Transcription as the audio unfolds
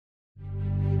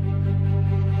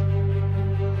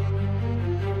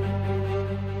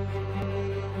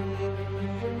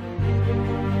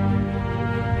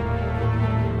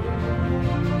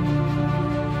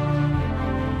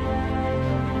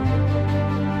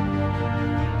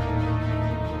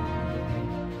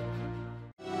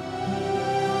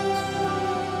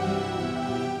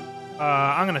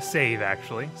going to save,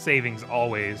 actually. Saving's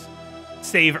always.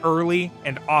 Save early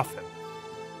and often.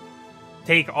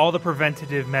 Take all the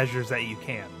preventative measures that you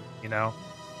can, you know?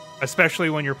 Especially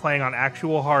when you're playing on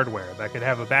actual hardware that could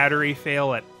have a battery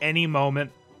fail at any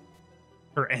moment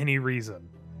for any reason.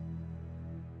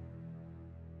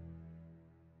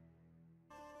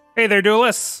 Hey there,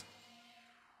 duelists!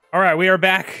 Alright, we are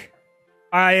back.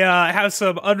 I have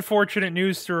some unfortunate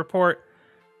news to report.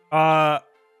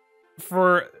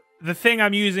 For the thing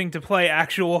I'm using to play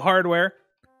actual hardware,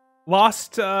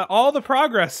 lost all the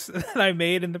progress that I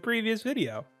made in the previous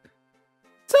video.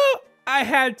 So, I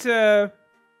had to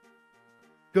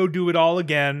go do it all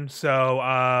again.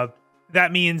 So,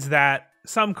 that means that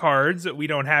some cards we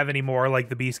don't have anymore, like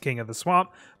the Beast King of the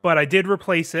Swamp, but I did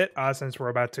replace it, since we're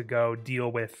about to go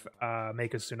deal with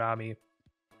Mako Tsunami,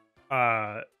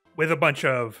 with a bunch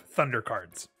of Thunder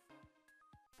cards,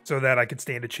 so that I could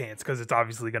stand a chance, because it's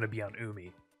obviously going to be on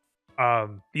Umi.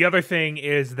 The other thing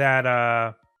is that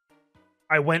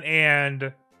I went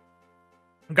and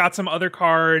got some other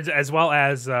cards, as well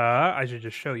as, I should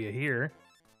just show you here,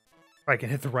 if I can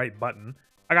hit the right button.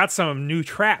 I got some new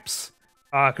traps,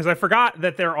 because I forgot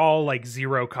that they're all, like,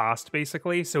 0 cost,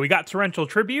 basically. So we got Torrential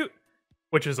Tribute,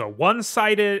 which is a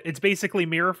one-sided, it's basically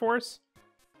Mirror Force.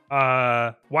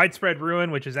 Widespread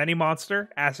Ruin, which is any monster.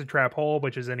 Acid Trap Hole,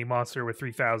 which is any monster with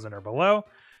 3,000 or below.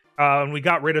 And we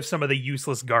got rid of some of the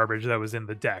useless garbage that was in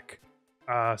the deck.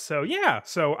 So yeah,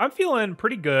 so I'm feeling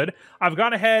pretty good. I've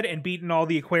gone ahead and beaten all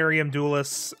the Aquarium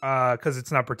Duelists, because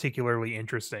it's not particularly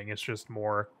interesting. It's just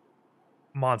more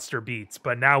monster beats.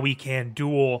 But now we can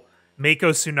duel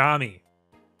Mako Tsunami.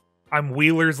 I'm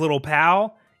Wheeler's little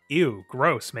pal. Ew,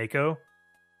 gross, Mako.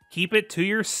 Keep it to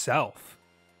yourself.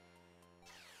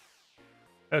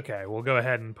 Okay, we'll go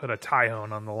ahead and put a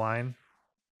Tyhone on the line.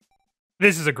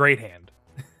 This is a great hand.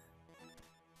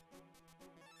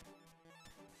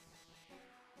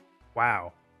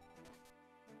 Wow.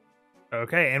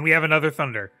 Okay, and we have another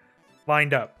Thunder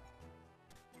lined up.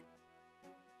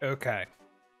 Okay.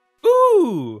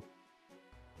 Ooh!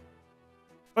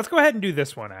 Let's go ahead and do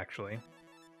this one, actually.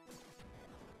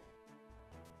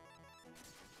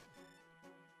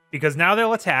 Because now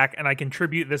they'll attack, and I can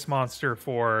tribute this monster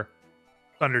for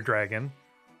Thunder Dragon.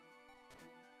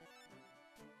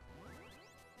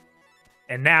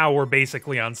 And now we're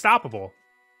basically unstoppable.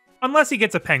 Unless he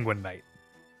gets a Penguin Knight.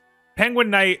 Penguin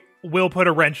Knight will put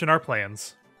a wrench in our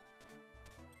plans,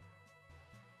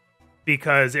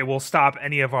 because it will stop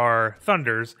any of our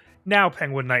Thunders. Now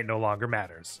Penguin Knight no longer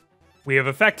matters. We have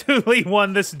effectively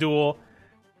won this duel.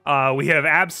 We have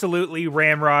absolutely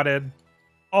ramrodded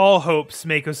all hopes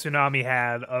Mako Tsunami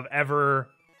had of ever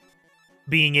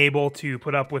being able to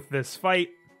put up with this fight.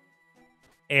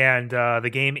 And the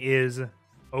game is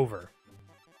over.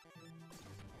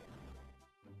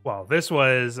 Well, this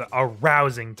was a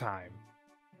rousing time.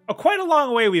 Quite a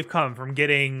long way we've come from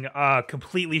getting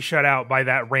completely shut out by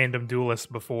that random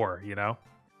duelist before, you know?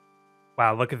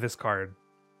 Wow, look at this card.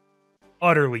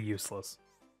 Utterly useless.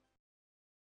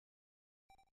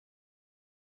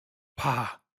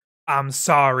 Pa. I'm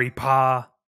sorry, Pa.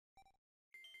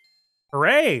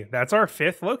 Hooray! That's our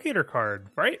 5th locator card,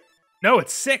 right? No,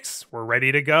 it's 6. We're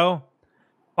ready to go.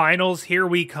 Finals, here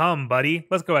we come, buddy.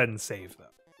 Let's go ahead and save, though.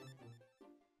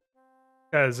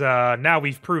 Because now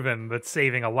we've proven that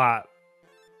saving a lot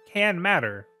can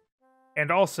matter. And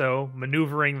also,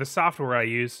 maneuvering the software I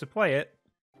use to play it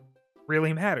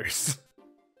really matters.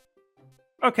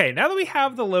 Okay, now that we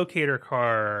have the locator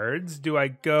cards, do I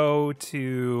go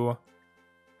to...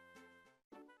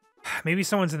 Maybe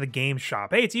someone's in the game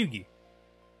shop. Hey, it's Yugi.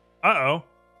 Uh-oh.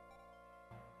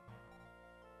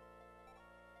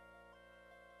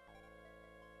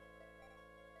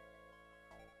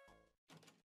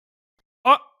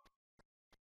 Oh!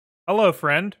 Hello,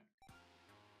 friend.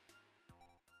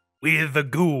 We're the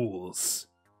ghouls.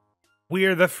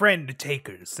 We're the friend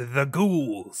takers, the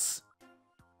ghouls.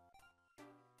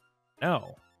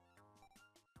 No.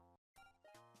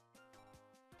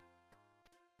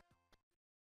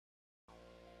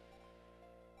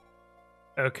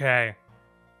 Okay.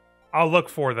 I'll look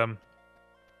for them.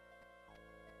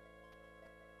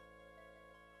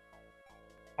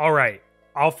 Alright.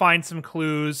 I'll find some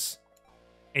clues,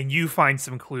 and you find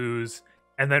some clues,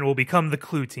 and then we'll become the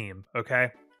clue team,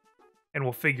 okay? And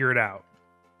we'll figure it out.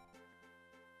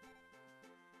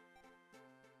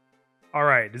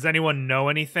 Alright, does anyone know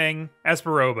anything?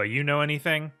 Esperoba, you know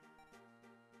anything?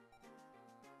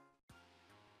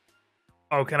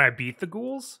 Oh, can I beat the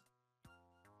ghouls?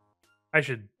 I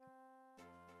should...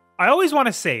 I always want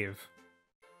to save.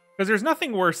 Because there's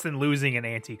nothing worse than losing an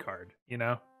anti-card, you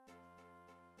know?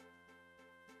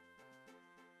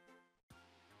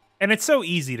 And it's so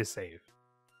easy to save.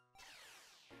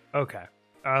 Okay.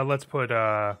 Let's put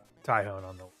Tyhone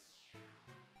on the...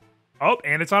 Oh,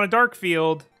 and it's on a dark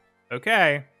field.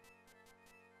 Okay.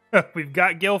 We've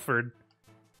got Guilford.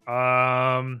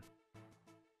 Man,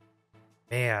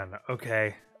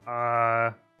 okay.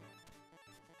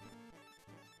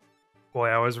 Boy,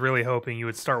 I was really hoping you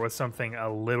would start with something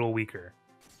a little weaker.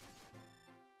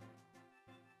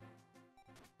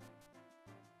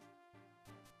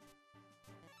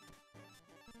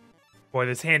 Boy,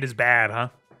 this hand is bad, huh?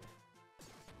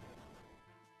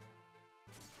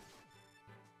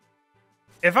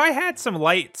 If I had some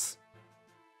lights,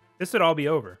 this would all be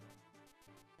over.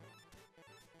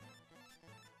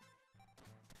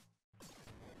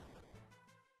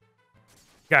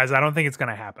 Guys, I don't think it's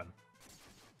gonna happen.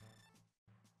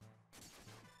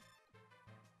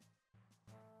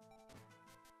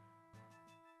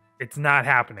 It's not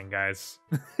happening, guys.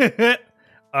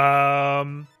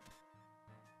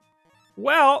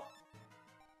 Well,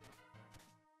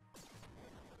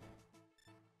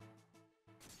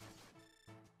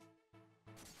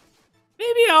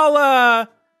 maybe I'll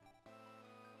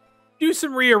do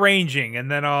some rearranging and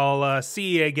then I'll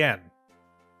see you again.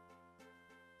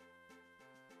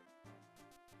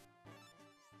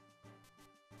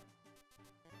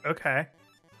 Okay.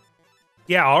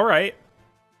 Yeah, all right.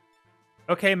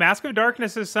 Okay, Mask of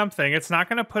Darkness is something. It's not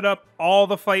going to put up all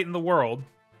the fight in the world.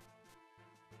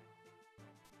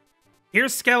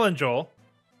 Here's Skelengel.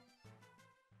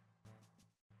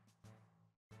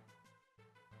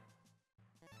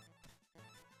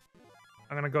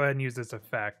 I'm going to go ahead and use this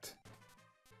effect.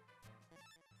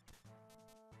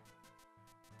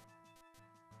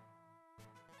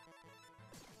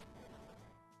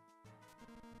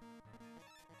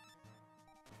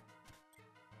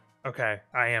 Okay,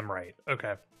 I am right.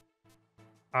 Okay.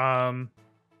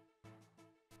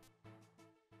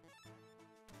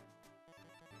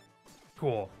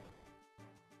 Cool.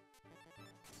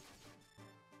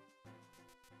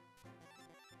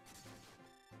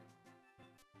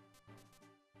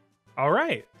 All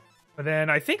right. But then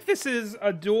I think this is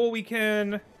a duel we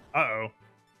can... Uh-oh.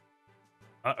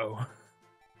 Uh-oh.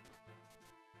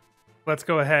 Let's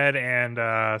go ahead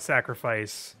and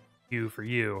sacrifice you for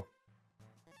you.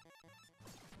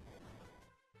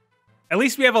 At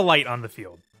least we have a light on the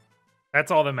field.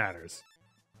 That's all that matters.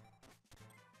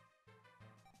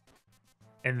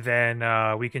 And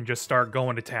then we can just start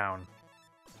going to town.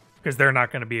 Because they're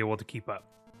not going to be able to keep up.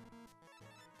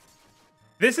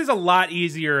 This is a lot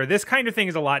easier. This kind of thing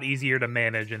is a lot easier to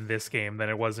manage in this game than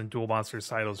it was in Duel Monsters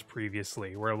titles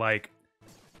previously. Where, like,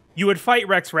 you would fight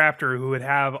Rex Raptor, who would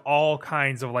have all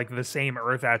kinds of, like, the same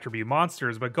Earth attribute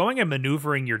monsters. But going and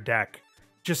maneuvering your deck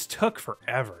just took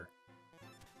forever.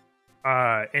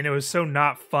 And it was so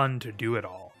not fun to do it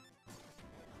all.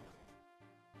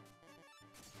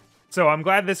 So I'm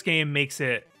glad this game makes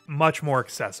it much more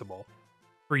accessible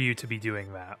for you to be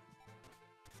doing that.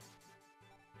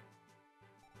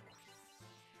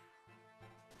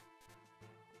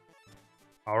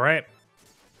 All right.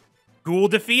 Ghoul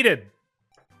defeated.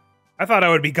 I thought I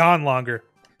would be gone longer.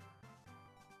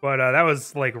 But that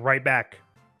was, like, right back.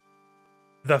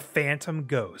 The Phantom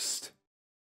Ghost.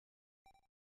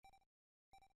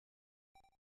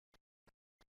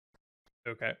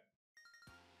 Okay.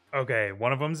 Okay,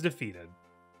 one of them's defeated.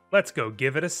 Let's go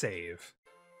give it a save.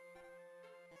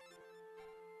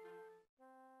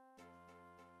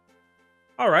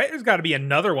 Alright, there's got to be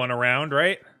another one around,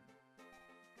 right?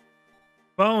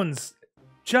 Bones,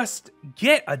 just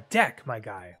get a deck, my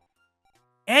guy.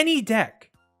 Any deck.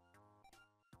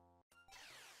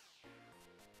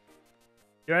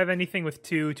 Do I have anything with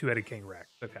two-headed King Rex?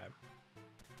 Okay.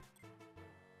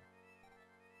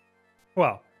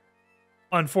 Well,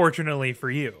 unfortunately for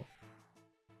you,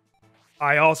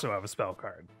 I also have a spell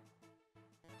card.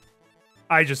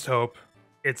 I just hope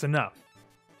it's enough.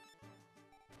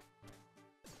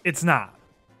 It's not.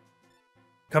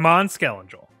 Come on,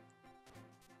 Skelengel.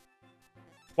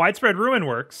 Widespread Ruin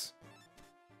works.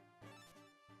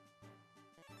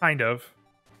 Kind of.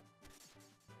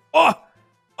 Oh!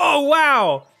 Oh,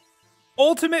 wow!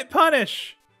 Ultimate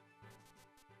Punish!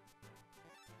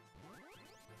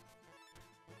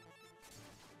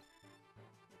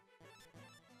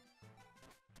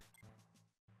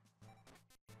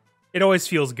 It always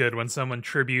feels good when someone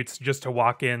tributes just to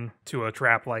walk in to a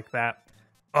trap like that.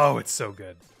 Oh, it's so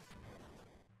good.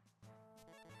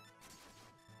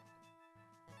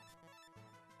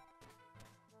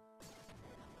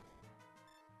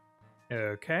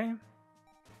 Okay.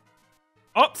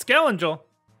 Oh, Skelengel.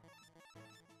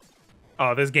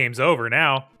 Oh, this game's over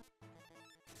now.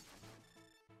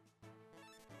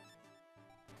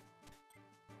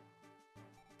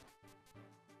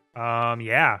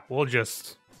 Yeah, we'll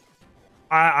just...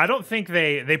 I don't think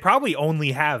they probably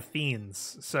only have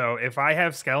fiends. So if I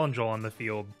have Skelengel on the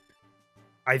field,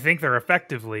 I think they're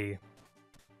effectively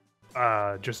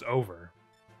just over.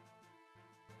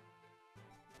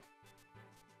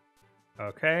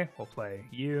 Okay, we'll play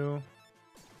you.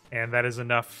 And that is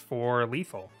enough for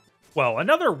lethal. Well,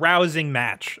 another rousing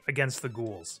match against the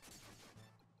ghouls.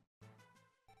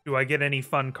 Do I get any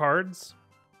fun cards?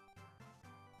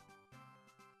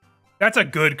 That's a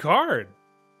good card.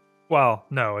 Well,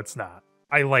 no, it's not.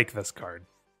 I like this card.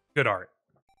 Good art.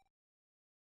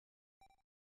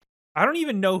 I don't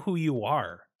even know who you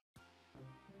are.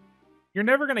 You're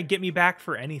never going to get me back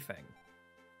for anything.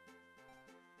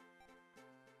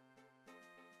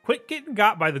 Quit getting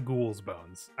got by the ghouls,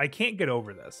 Bones. I can't get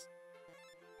over this.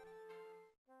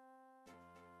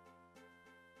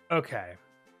 Okay.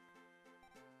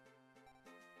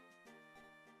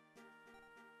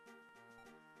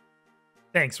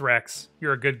 Thanks, Rex.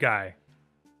 You're a good guy.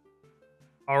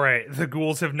 Alright, the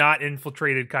ghouls have not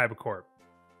infiltrated Kaiba Corp.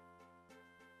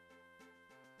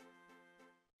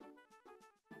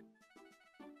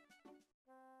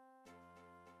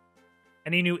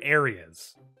 Any new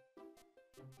areas?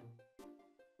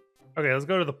 Okay, let's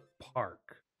go to the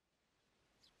park.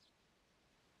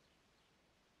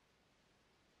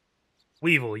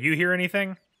 Weevil, you hear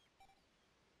anything?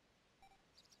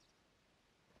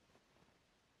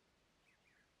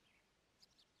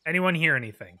 Anyone hear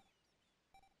anything?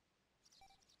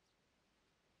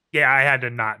 Yeah, I had to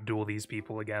not duel these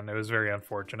people again. It was very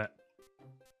unfortunate.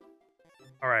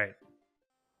 Alright.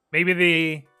 Maybe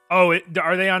the... Oh,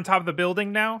 are they on top of the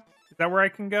building now? Is that where I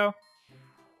can go?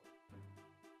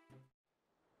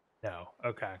 No.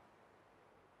 Okay.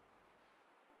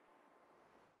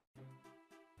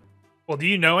 Well, do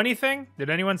you know anything? Did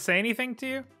anyone say anything to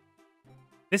you?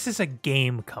 This is a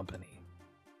game company.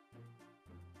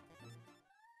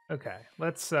 Okay,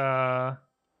 let's go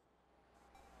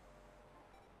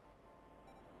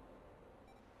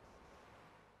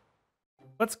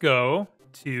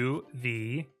to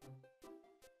the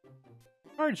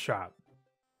card shop.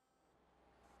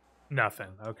 Nothing.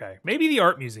 Okay. Maybe the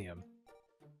art museum.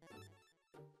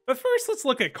 But first, let's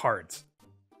look at cards.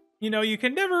 You know, you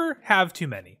can never have too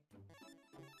many.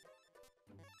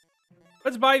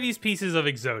 Let's buy these pieces of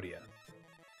Exodia.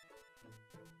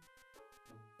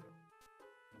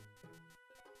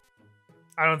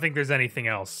 I don't think there's anything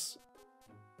else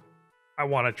I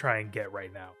want to try and get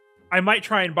right now. I might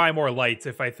try and buy more lights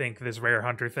if I think this Rare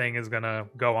Hunter thing is going to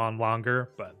go on longer,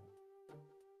 but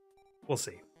we'll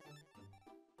see.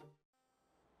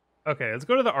 Okay, let's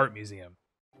go to the art museum.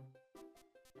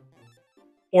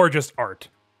 Or just art.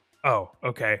 Oh,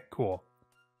 okay, cool.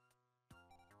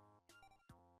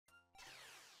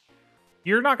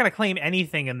 You're not going to claim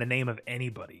anything in the name of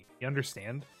anybody. You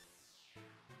understand?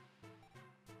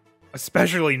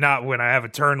 Especially not when I have a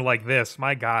turn like this.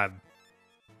 My god.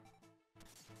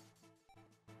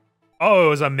 Oh, it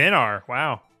was a Minar.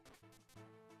 Wow.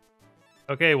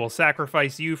 Okay, we'll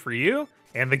sacrifice you for you.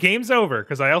 And the game's over,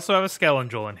 because I also have a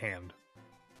Skelengel in hand.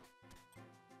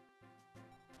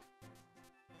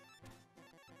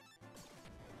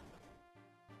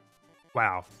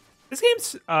 Wow. This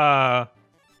game's, a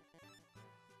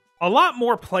lot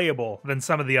more playable than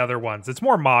some of the other ones. It's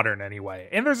more modern anyway.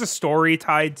 And there's a story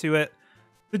tied to it.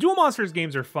 The Duel Monsters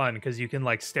games are fun because you can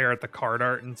like stare at the card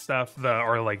art and stuff,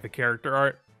 or like the character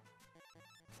art.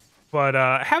 But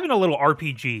having a little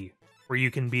RPG where you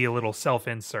can be a little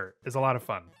self-insert is a lot of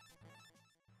fun.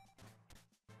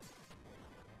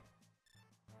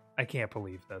 I can't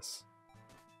believe this.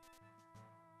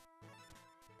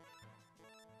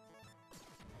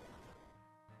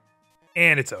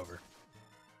 And it's over.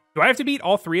 Do I have to beat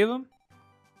all three of them?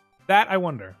 That I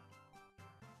wonder.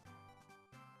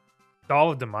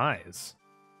 Doll of Demise.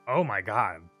 Oh my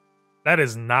god. That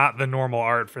is not the normal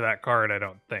art for that card, I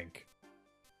don't think.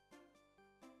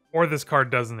 Or this card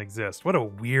doesn't exist. What a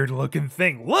weird looking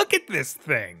thing. Look at this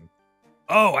thing!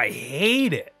 Oh, I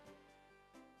hate it.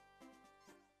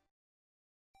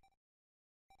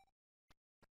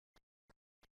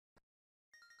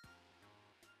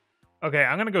 Okay,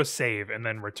 I'm gonna go save and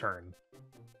then return.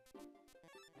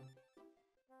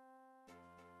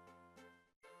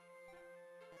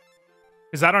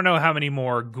 Because I don't know how many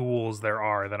more ghouls there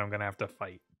are that I'm going to have to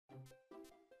fight.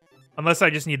 Unless I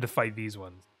just need to fight these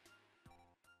ones.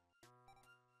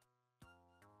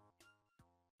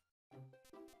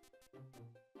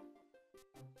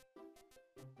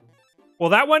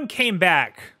 Well, that one came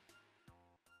back.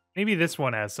 Maybe this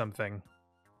one has something.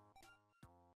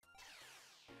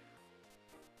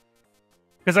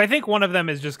 Because I think one of them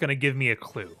is just going to give me a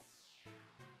clue.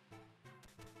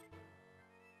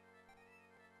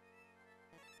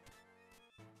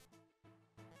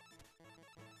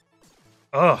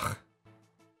 Ugh.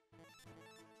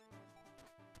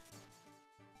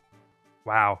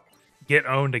 Wow. Get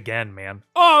owned again, man.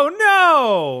 Oh,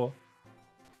 no!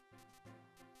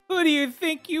 Who do you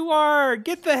think you are?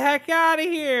 Get the heck out of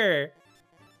here!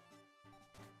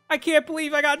 I can't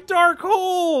believe I got Dark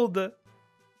Hold!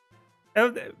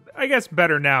 I guess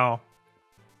better now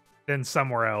than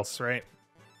somewhere else, right?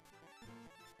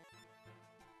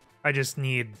 I just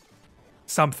need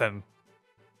something.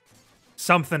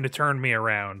 Something to turn me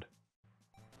around.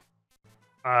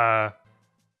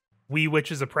 Wee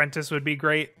Witch's Apprentice would be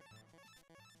great.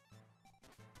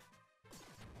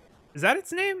 Is that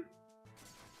its name?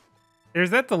 Or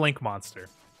is that the Link monster?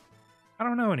 I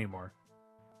don't know anymore.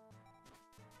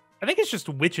 I think it's just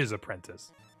Witch's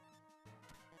Apprentice.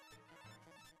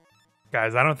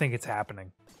 Guys, I don't think it's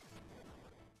happening.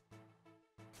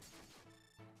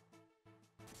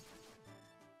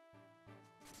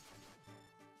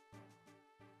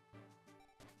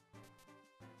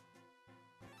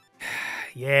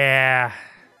 Yeah.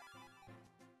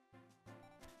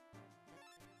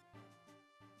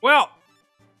 Well,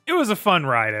 it was a fun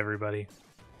ride, everybody.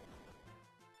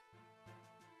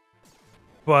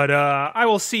 But I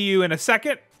will see you in a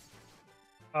second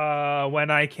when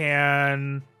I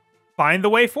can find the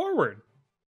way forward.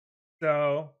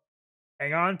 So,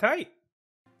 hang on tight.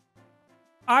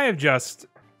 I have just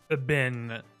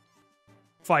been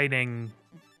fighting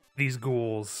these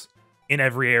ghouls in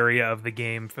every area of the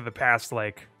game for the past,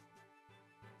 like,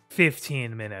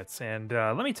 15 minutes. And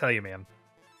let me tell you, man,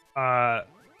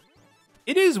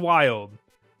 it is wild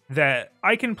that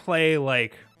I can play,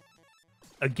 like,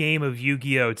 a game of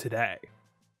Yu-Gi-Oh! Today,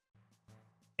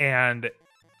 and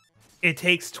it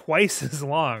takes twice as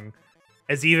long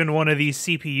as even one of these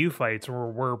CPU fights where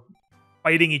we're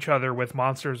fighting each other with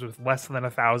monsters with less than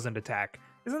 1,000 attack.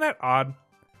 Isn't that odd?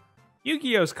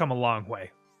 Yu-Gi-Oh's come a long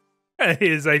way.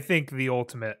 Is, I think, the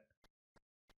ultimate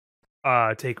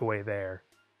takeaway there.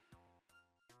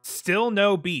 Still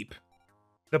no beep.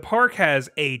 The park has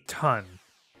a ton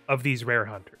of these rare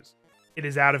hunters. It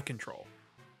is out of control.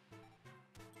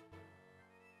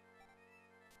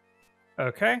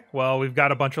 Okay, well, we've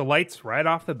got a bunch of lights right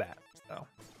off the bat, so.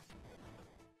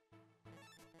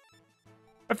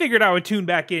 I figured I would tune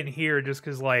back in here just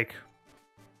because, like,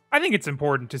 I think it's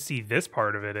important to see this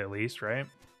part of it at least, right?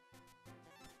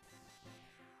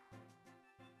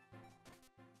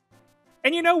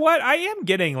 And you know what? I am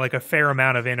getting, like, a fair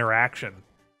amount of interaction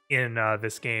in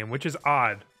this game, which is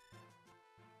odd.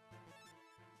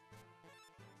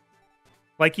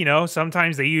 Like, you know,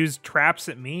 sometimes they use traps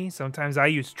at me. Sometimes I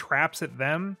use traps at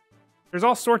them. There's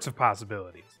all sorts of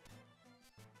possibilities.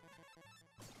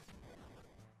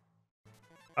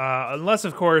 Unless,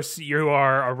 of course, you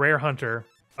are a rare hunter,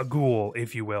 a ghoul,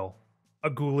 if you will. A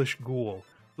ghoulish ghoul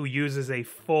who uses a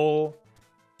full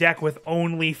deck with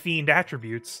only fiend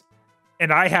attributes.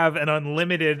 And I have an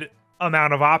unlimited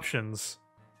amount of options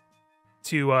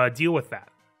to deal with that.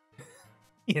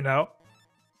 You know?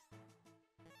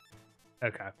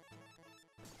 Okay.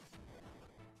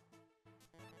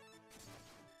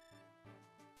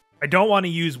 I don't want to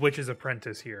use Witch's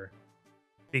Apprentice here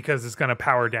because it's going to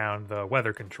power down the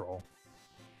weather control.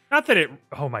 Not that it...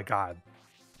 Oh my god.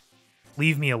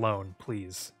 Leave me alone,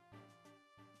 please.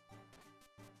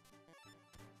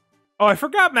 Oh, I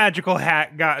forgot Magical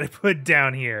Hat got put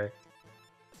down here.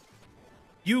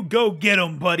 You go get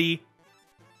him, buddy.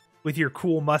 With your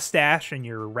cool mustache and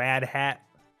your rad hat.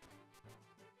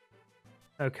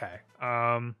 Okay.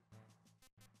 I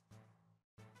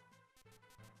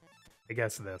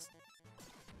guess this.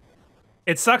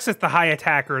 It sucks that the high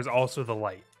attacker is also the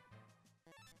light.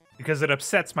 Because it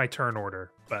upsets my turn order,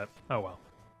 but oh well.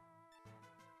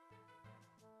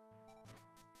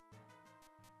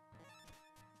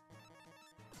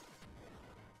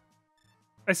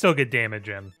 I still get damage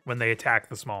in when they attack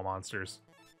the small monsters.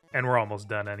 And we're almost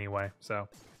done anyway, so.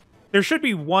 There should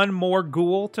be one more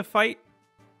ghoul to fight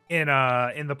in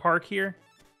the park here.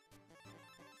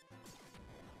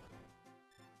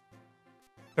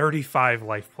 35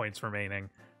 life points remaining.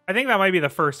 I think that might be the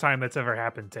first time that's ever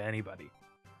happened to anybody.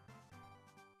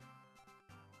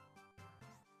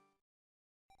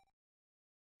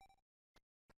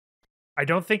 I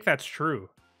don't think that's true,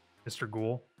 Mr.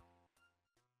 Ghoul.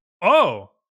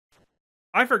 Oh!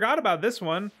 I forgot about this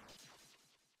one.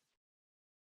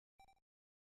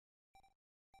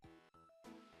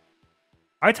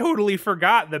 I totally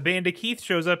forgot that Bandit Keith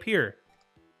shows up here.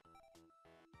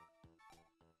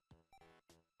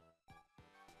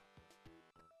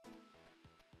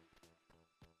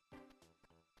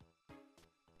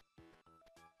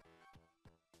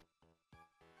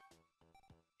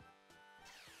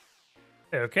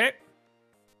 Okay.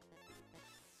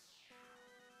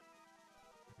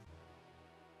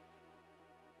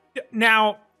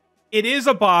 Now, it is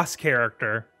a boss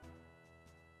character,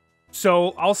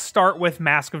 so I'll start with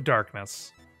Mask of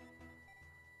Darkness.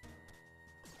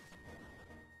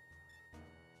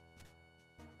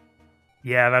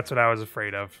 Yeah, that's what I was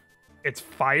afraid of. It's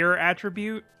fire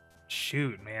attribute?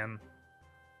 Shoot, man.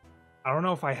 I don't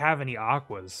know if I have any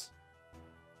aquas.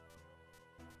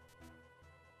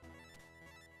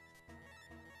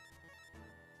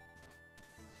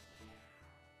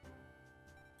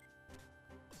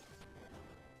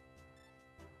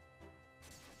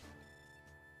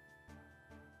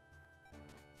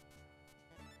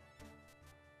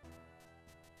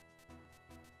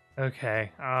 Okay,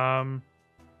 how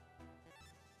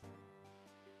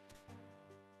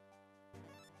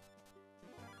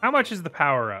much is the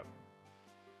power up?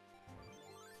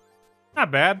 Not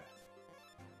bad.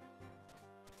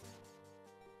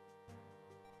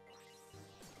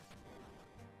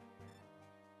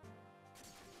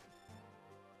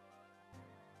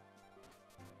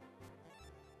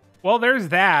 Well, there's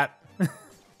that.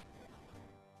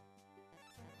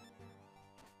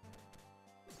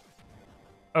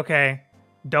 Okay,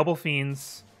 double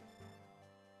fiends.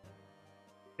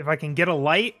 If I can get a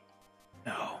light?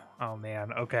 No. Oh,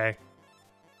 man. Okay.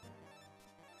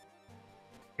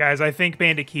 Guys, I think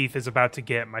Bandit Keith is about to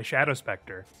get my Shadow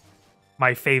Spectre.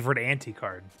 My favorite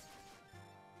anti-card.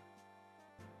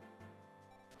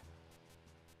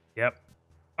 Yep.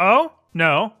 Oh?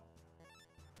 No.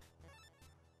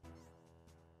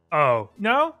 Oh,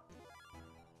 no?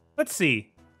 Let's see.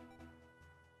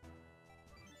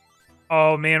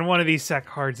 Oh, man, one of these set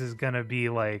cards is gonna be,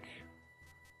 like...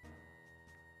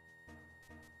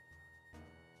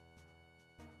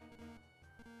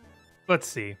 Let's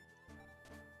see.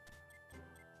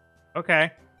 Okay.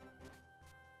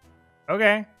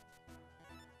 Okay.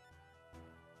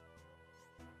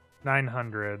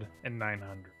 900 and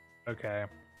 900. Okay.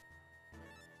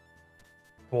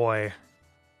 Boy.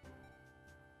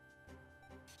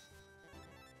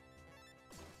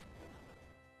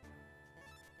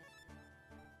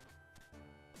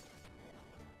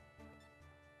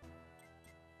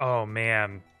 Oh,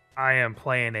 man. I am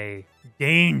playing a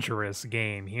dangerous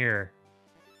game here.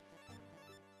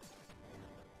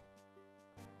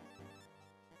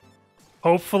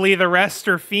 Hopefully the rest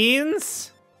are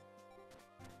fiends?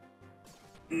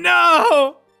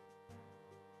 No!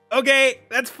 Okay,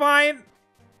 that's fine.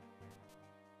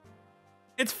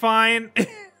 It's fine.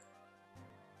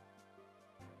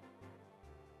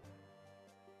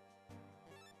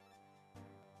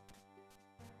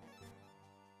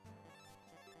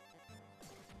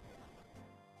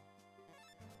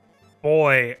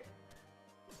 Boy.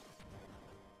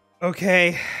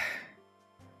 Okay.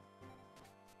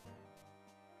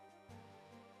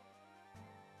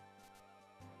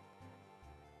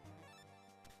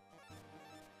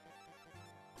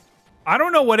 I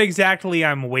don't know what exactly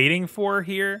I'm waiting for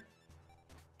here.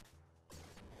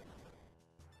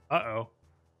 Uh-oh.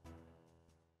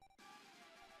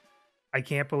 I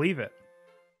can't believe it.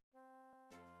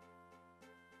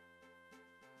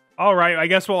 All right, I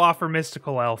guess we'll offer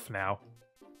Mystical Elf now.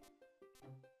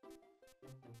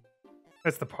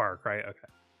 That's the park, right? Okay.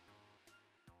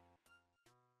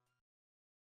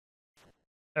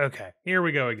 Okay, here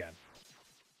we go again.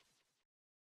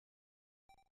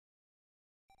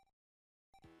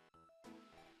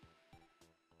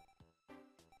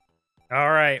 All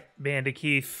right, Bandit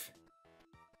Keith.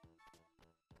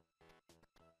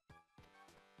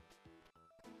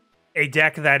 A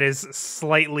deck that is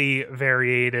slightly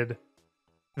varied.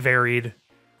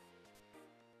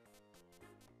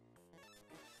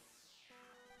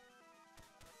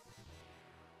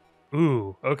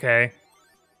 Ooh, okay.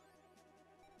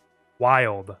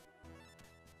 Wild.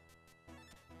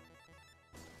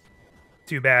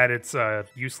 Too bad it's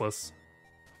useless.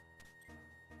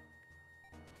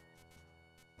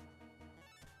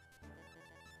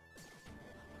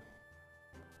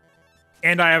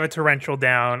 And I have a torrential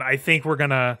down. I think we're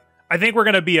gonna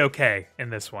be okay in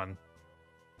this one.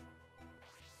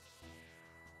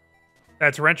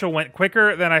 That torrential went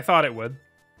quicker than I thought it would,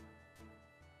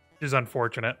 which is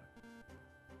unfortunate.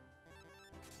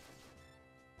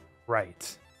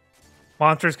 Right.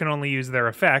 Monsters can only use their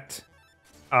effect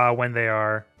when they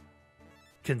are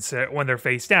when they're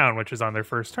face down, which is on their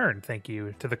first turn. Thank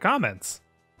you to the comments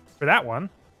for that one.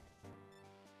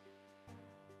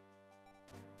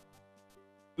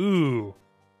 Ooh,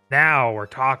 now we're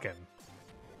talking.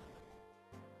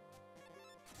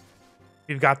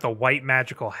 We've got the white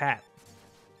magical hat.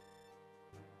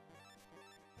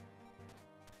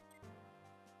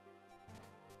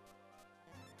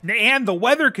 And the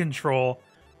weather control,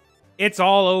 it's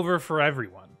all over for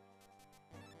everyone.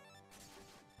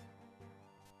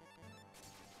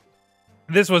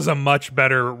 This was a much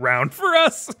better round for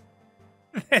us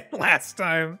than last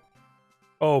time.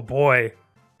 Oh boy.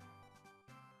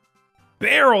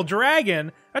 Barrel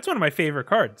Dragon. That's one of my favorite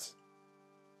cards.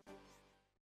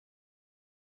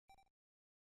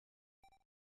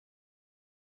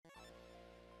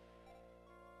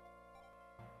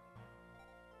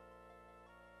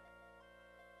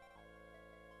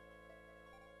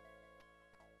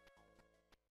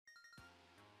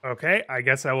 Okay, I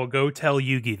guess I will go tell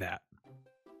Yugi that.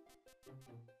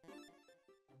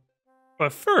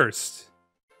 But first,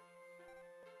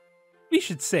 we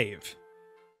should save.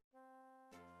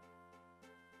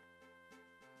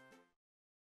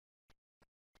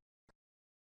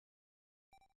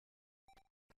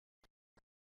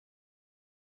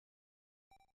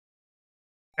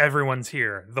 Everyone's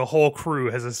here. The whole crew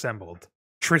has assembled.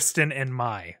 Tristan and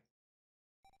Mai.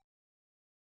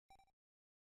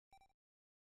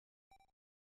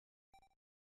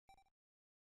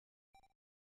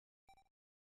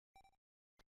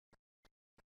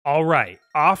 All right,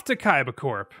 off to Kaiba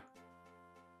Corp.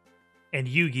 And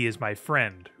Yugi is my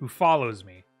friend who follows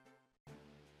me.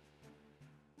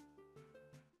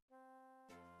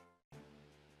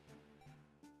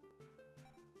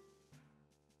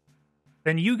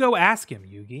 Then you go ask him,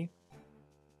 Yugi.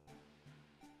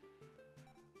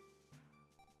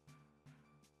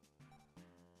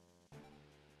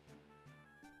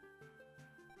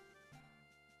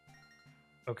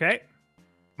 Okay.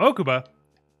 Mokuba.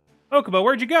 Mokuba,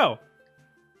 where'd you go?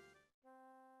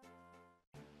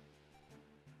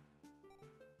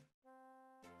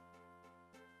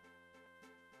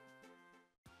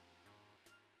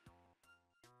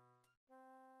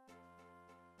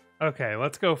 Okay,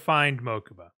 let's go find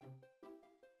Mokuba.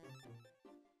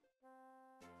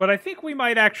 But I think we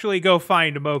might actually go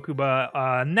find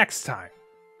Mokuba next time.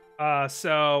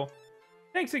 So,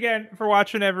 thanks again for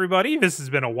watching, everybody. This has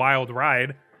been a wild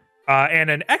ride. And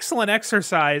an excellent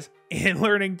exercise in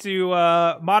learning to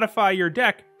modify your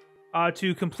deck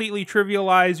to completely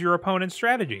trivialize your opponent's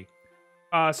strategy.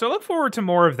 So look forward to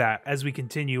more of that as we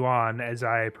continue on as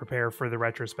I prepare for the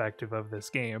retrospective of this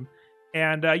game.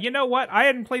 And you know what? I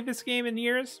hadn't played this game in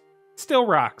years. Still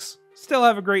rocks. Still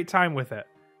have a great time with it.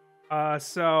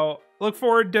 So look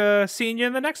forward to seeing you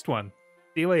in the next one.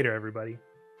 See you later, everybody.